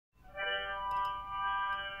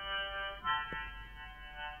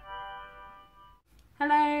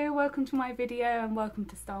welcome to my video and welcome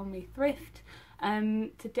to Style Me Thrift.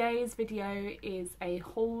 Today's video is a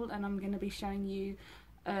haul and I'm going to be showing you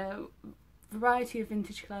a variety of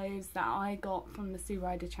vintage clothes that I got from the Sue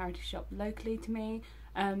Ryder charity shop locally to me.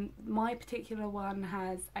 My particular one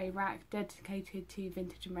has a rack dedicated to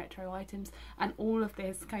vintage and retro items, and all of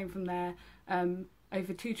this came from there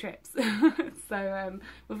over 2 trips. So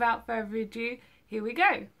without further ado, here we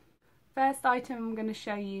go. First item I'm going to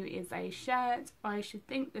show you is a shirt. I should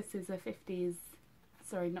think this is a 50s,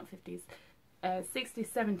 sorry not 50s, 60s,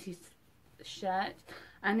 70s shirt,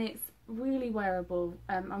 and it's really wearable.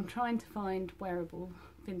 I'm trying to find wearable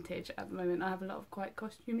vintage at the moment. I have a lot of quite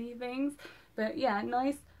costumey things, but yeah,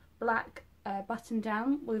 nice black button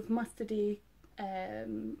down with mustardy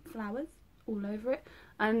flowers all over it,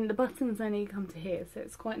 and the buttons only come to here, so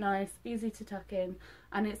it's quite nice, easy to tuck in,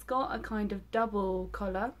 and it's got a kind of double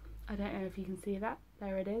collar. I don't know if you can see that,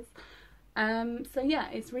 there it is. So yeah,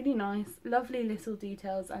 it's really nice, lovely little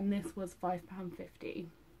details, and this was £5.50.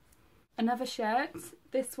 Another shirt,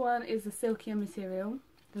 this one is a silkier material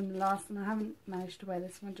than the last one. I haven't managed to wear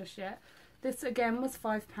this one just yet. This again was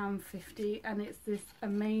 £5.50, and it's this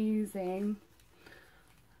amazing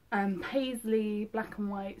paisley black and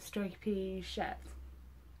white stripy shirt.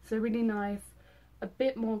 So really nice, a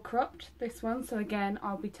bit more cropped this one, so again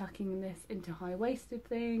I'll be tucking this into high-waisted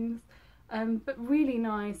things, but really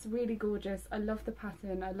nice, really gorgeous. I love the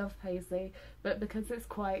pattern, I love paisley, but because it's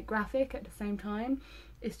quite graphic at the same time,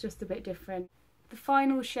 it's just a bit different. The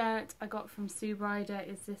final shirt I got from Sue Ryder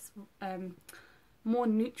is this more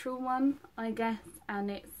neutral one, I guess,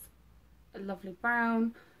 and it's a lovely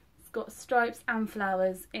brown. It's got stripes and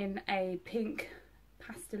flowers in a pink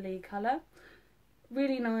pastel-y colour.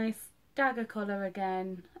 Really nice, dagger collar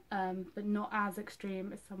again, but not as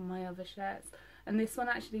extreme as some of my other shirts. And this one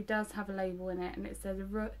actually does have a label in it, and it says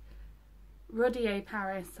Rodier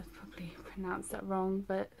Paris. I probably pronounced that wrong,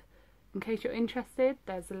 but in case you're interested,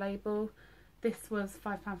 there's a label. This was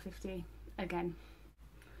 £5.50 again.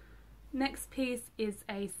 Next piece is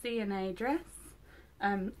a C&A dress.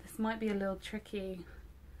 This might be a little tricky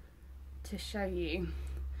to show you.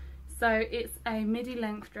 So it's a midi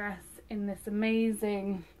length dress in this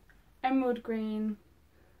amazing emerald green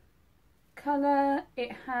colour.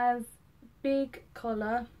 It has big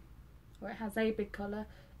collar, or it has a big collar,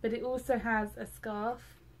 but it also has a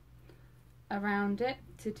scarf around it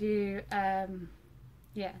to do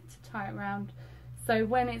yeah, to tie it around, so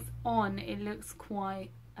when it's on it looks quite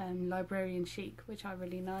librarian chic, which I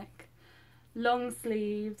really like. Long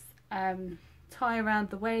sleeves, tie around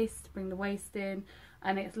the waist, bring the waist in,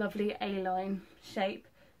 and it's lovely A-line shape.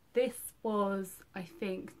 This was, I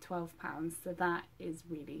think, £12, so that is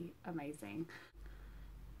really amazing.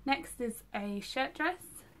 Next is a shirt dress.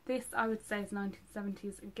 This I would say is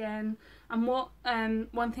 1970s again, and what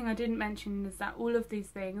one thing I didn't mention is that all of these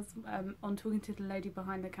things, on talking to the lady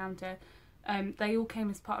behind the counter, they all came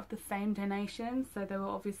as part of the same donation, so they were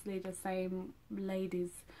obviously the same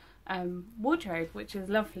lady's wardrobe, which is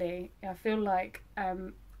lovely. I feel like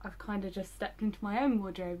I've kind of just stepped into my own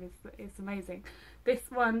wardrobe. It's amazing.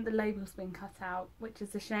 This one, the label's been cut out, which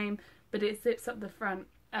is a shame, but it zips up the front.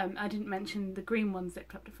 I didn't mention the green one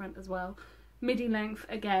zipped up the front as well. Midi length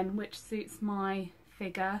again, which suits my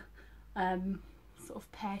figure, sort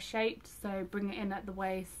of pear shaped, so bring it in at the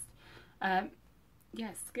waist.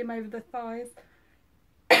 Yeah, skim over the thighs.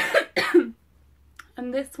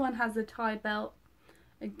 And this one has a tie belt.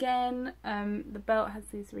 Again, the belt has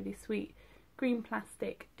these really sweet green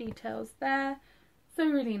plastic details there, so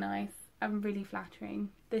really nice and really flattering.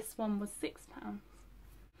 This one was £6.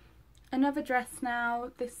 Another dress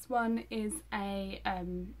now. This one is a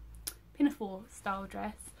pinafore style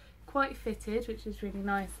dress, quite fitted, which is really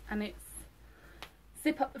nice, and it's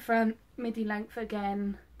zip up the front, midi length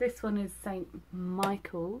again. This one is St.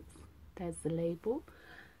 Michael's, there's the label.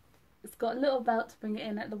 It's got a little belt to bring it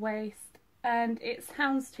in at the waist, and it's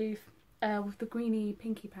houndstooth with the greeny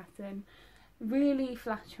pinky pattern. Really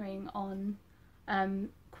flattering on,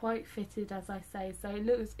 quite fitted as I say, so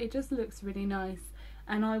it just looks really nice,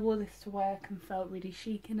 and I wore this to work and felt really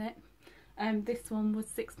chic in it. This one was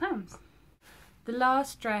 £6. The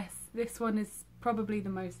last dress, this one is probably the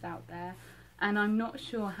most out there, and I'm not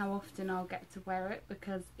sure how often I'll get to wear it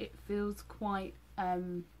because it feels quite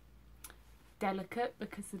delicate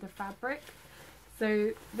because of the fabric.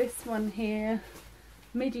 So this one here,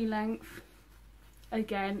 midi length,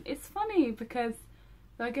 again, it's funny because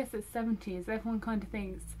I guess it's 70s, everyone kind of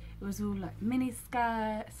thinks it was all like mini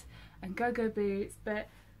skirts and go-go boots, but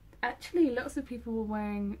actually lots of people were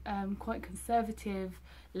wearing quite conservative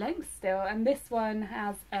length still, and this one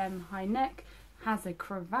has high neck, has a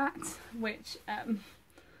cravat, which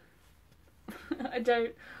I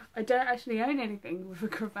don't actually own anything with a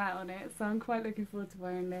cravat on it, so I'm quite looking forward to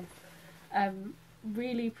wearing this.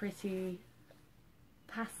 Really pretty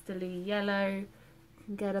pastel-y yellow. You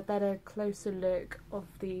can get a better, closer look of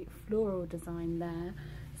the floral design there.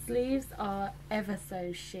 Sleeves are ever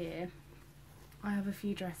so sheer. I have a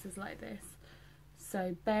few dresses like this,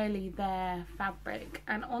 so barely there fabric,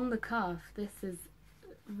 and on the cuff this is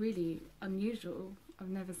really unusual. I've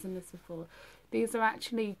never seen this before. These are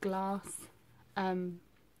actually glass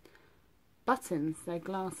buttons. They're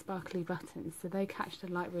glass sparkly buttons, so they catch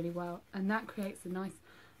the light really well, and that creates a nice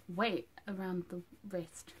weight around the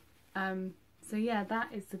wrist. So yeah,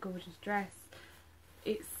 that is the gorgeous dress.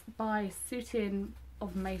 It's by Sutin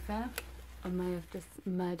of Mayfair. I may have just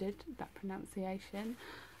murdered that pronunciation.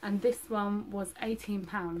 And this one was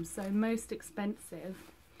 £18, so most expensive,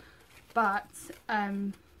 but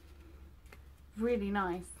really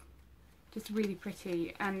nice, just really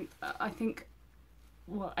pretty. And I think,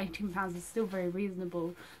 well, £18 is still very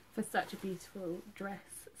reasonable for such a beautiful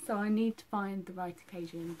dress, so I need to find the right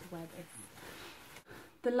occasion to wear this.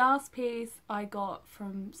 The last piece I got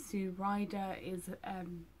from Sue Ryder is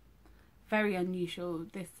very unusual.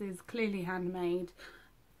 This is clearly handmade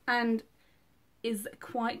and is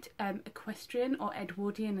quite equestrian or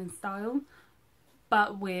Edwardian in style,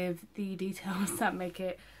 but with the details that make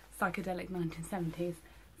it psychedelic 1970s.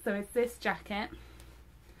 So it's this jacket,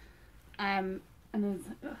 and there's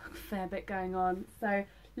a fair bit going on. So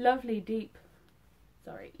lovely deep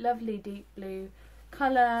blue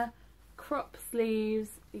colour, crop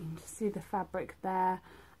sleeves, you can just see the fabric there,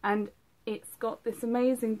 and it's got this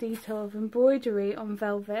amazing detail of embroidery on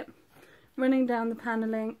velvet running down the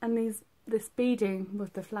panelling, and this beading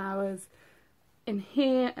with the flowers in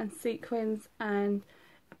here and sequins and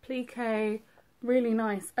applique, really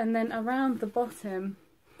nice. And then around the bottom,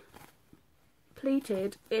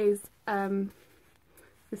 pleated, is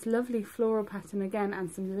this lovely floral pattern again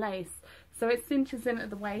and some lace. So it cinches in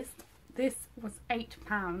at the waist. This was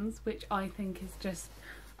 £8, which I think is just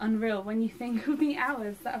unreal when you think of the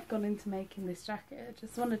hours that I've gone into making this jacket. I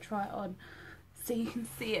just want to try it on so you can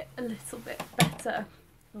see it a little bit better.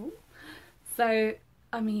 Ooh. So,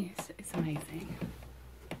 I mean, it's amazing.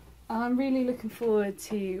 I'm really looking forward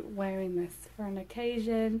to wearing this for an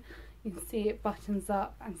occasion. You can see it buttons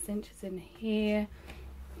up and cinches in here,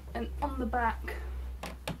 and on the back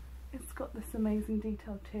it's got this amazing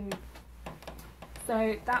detail too.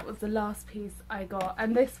 So that was the last piece I got,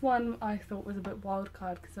 and this one I thought was a bit wild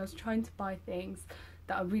card because I was trying to buy things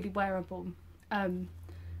that are really wearable,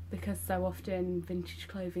 because so often vintage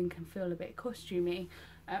clothing can feel a bit costumey,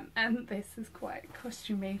 and this is quite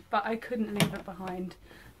costumey, but I couldn't leave it behind.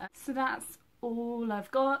 So that's all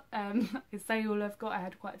I've got. I say all I've got, I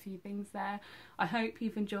had quite a few things there. I hope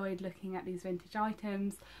you've enjoyed looking at these vintage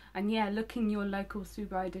items, and yeah, look in your local Sue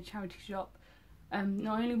Ryder charity shop.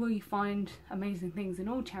 Not only will you find amazing things in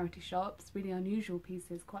all charity shops, really unusual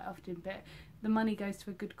pieces quite often, but the money goes to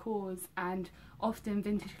a good cause, and often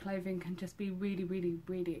vintage clothing can just be really, really,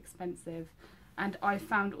 really expensive. And I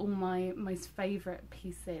found all my most favourite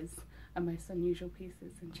pieces and most unusual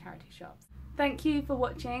pieces in charity shops. Thank you for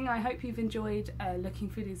watching. I hope you've enjoyed looking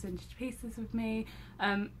through these vintage pieces with me.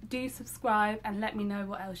 Do subscribe and let me know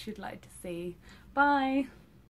what else you'd like to see. Bye!